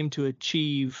seem to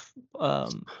achieve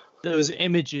those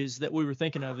images that we were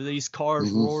thinking of. These cars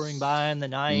roaring by in the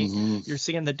night. You're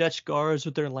seeing the Dutch guards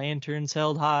with their lanterns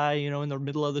held high, in the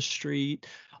middle of the street.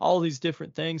 All these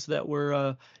different things that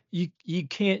were you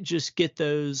can't just get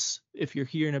those if you're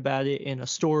hearing about it in a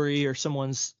story or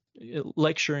someone's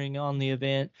lecturing on the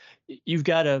event. You've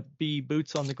got to be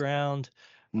boots on the ground,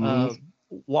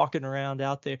 walking around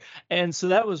out there. And so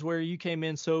that was where you came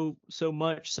in so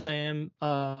much, Sam,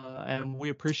 and we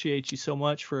appreciate you so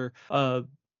much for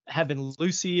having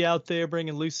Lucy out there,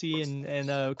 bringing Lucy, and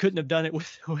couldn't have done it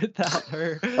without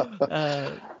her.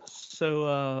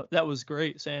 So that was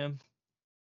great, Sam.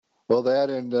 Well, that,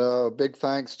 and big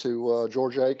thanks to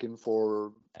George Aiken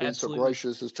for being so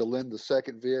gracious as to lend the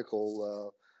second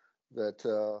vehicle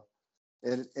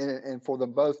and for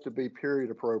them both to be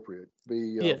period appropriate,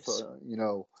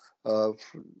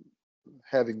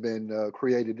 having been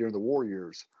created during the war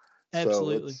years.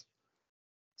 Absolutely.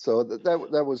 So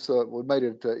that was what made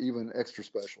it even extra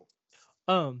special.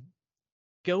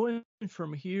 going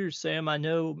from here, Sam, I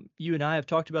know you and I have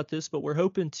talked about this, but we're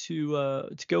hoping to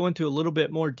go into a little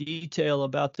bit more detail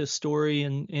about this story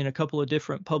in a couple of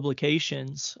different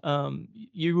publications.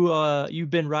 You've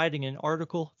been writing an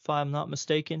article, if I'm not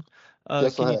mistaken.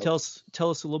 Yes, Can I you have. tell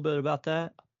us a little bit about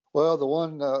that? Well, the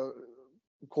one, of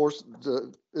course,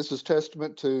 this is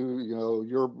testament to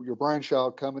your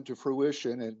brainchild coming to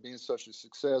fruition and being such a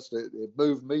success that it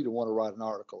moved me to want to write an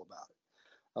article about it.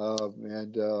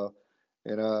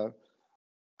 And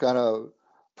kind of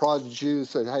prodded you,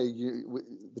 said, "Hey,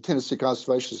 the Tennessee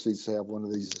Conservationists needs to have one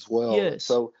of these as well." And Yes.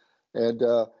 so, and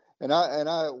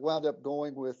I wound up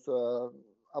going with.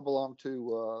 I belong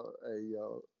to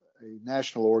a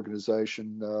national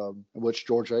organization in which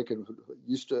George Aiken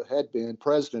had been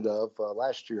president of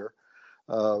last year,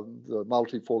 the Model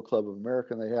T Ford Club of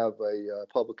America. And they have a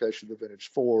publication, The Vintage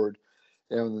Ford,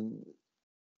 and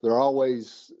they're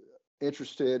always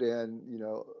interested in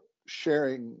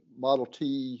sharing Model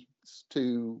T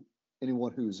to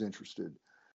anyone who is interested.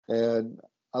 And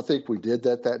I think we did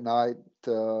that night.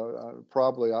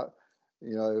 Probably,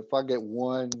 if I get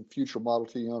one future Model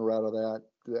T owner out of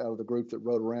the group that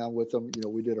rode around with them,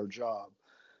 we did our job.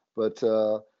 But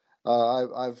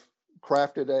I've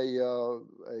crafted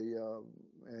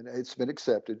and it's been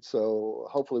accepted. So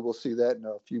hopefully we'll see that in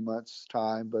a few months'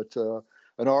 time. But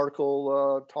an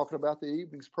article talking about the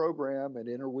evening's program and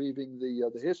interweaving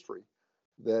the history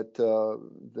that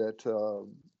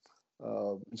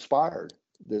inspired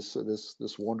this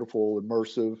wonderful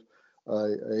immersive,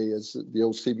 as the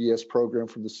old CBS program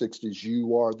from the '60s.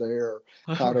 You are there,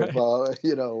 kind Right.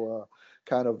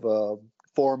 of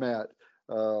format.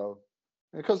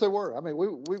 Because they were. I mean,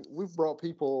 we've brought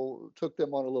people, took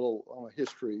them on a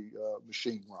history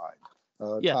machine ride,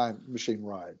 Yeah. time machine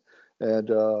ride, and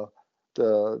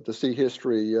to see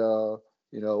history,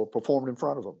 performed in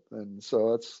front of them. And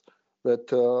so it's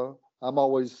that I'm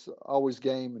always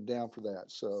game and down for that.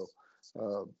 So,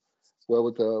 well,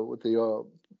 with the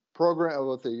program,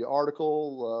 with the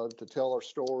article, to tell our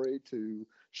story, to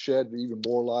shed even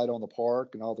more light on the park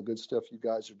and all the good stuff you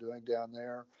guys are doing down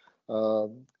there.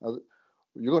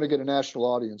 You're going to get a national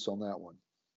audience on that one.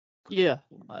 Yeah,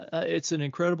 it's an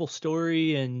incredible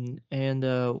story, and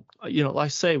like I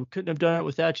say, we couldn't have done it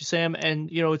without you, Sam. And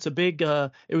it's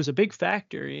it was a big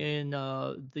factor in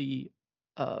the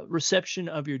reception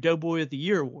of your Doughboy of the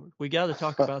Year award. We got to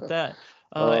talk about that.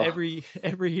 Uh, Every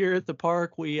year at the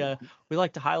park, we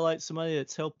like to highlight somebody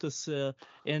that's helped us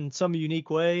in some unique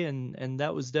way, and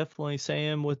that was definitely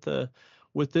Sam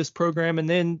with this program. And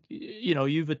then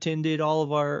you've attended all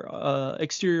of our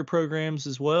exterior programs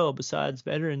as well besides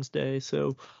Veterans Day,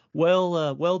 so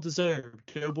well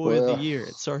deserved Doughboy of the well, Year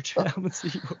at Sergeant Alvin's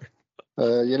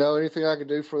Award. anything I can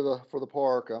do for the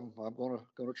park, I'm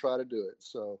gonna try to do it.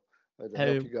 So to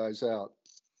Hey, help you guys out.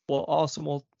 well, awesome.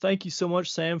 Well, thank you so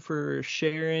much, Sam, for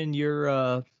sharing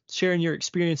your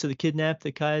experience of the Kidnap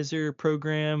the Kaiser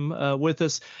program with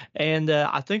us. And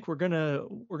I think we're gonna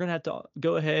have to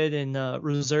go ahead and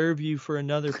reserve you for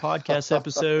another podcast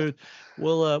episode.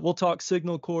 We'll talk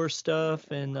Signal Corps stuff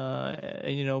and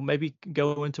maybe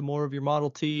go into more of your Model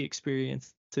T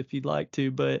experience if you'd like to.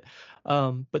 But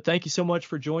thank you so much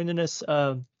for joining us.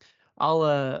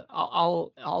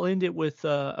 I'll end it with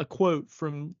a quote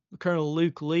from Colonel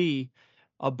Luke Lee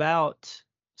about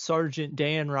Sergeant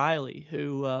Dan Riley,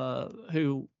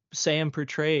 who Sam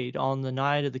portrayed on the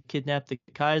night of the Kidnap the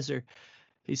Kaiser.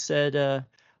 He said,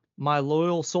 "My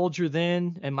loyal soldier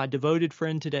then, and my devoted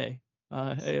friend today."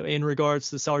 In regards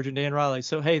to Sergeant Dan Riley.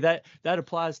 So hey, that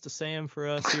applies to Sam for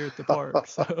us here at the park.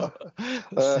 So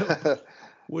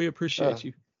we appreciate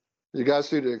you. You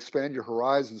guys need to expand your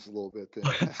horizons a little bit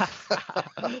then.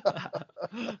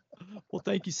 Well,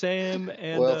 thank you, Sam.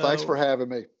 And Well, thanks for having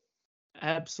me.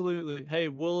 absolutely. Hey,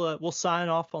 we'll sign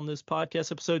off on this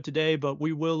podcast episode today, but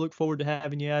we will look forward to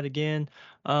having you out again.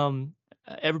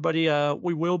 Everybody,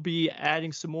 we will be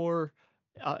adding some more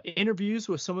interviews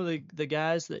with some of the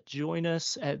guys that join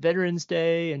us at Veterans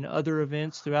Day and other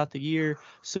events throughout the year.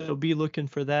 So be looking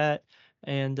for that.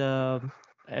 And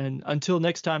until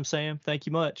next time, Sam, thank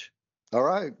you much. All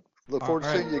right. Look All forward to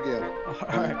right. seeing you again. All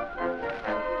right.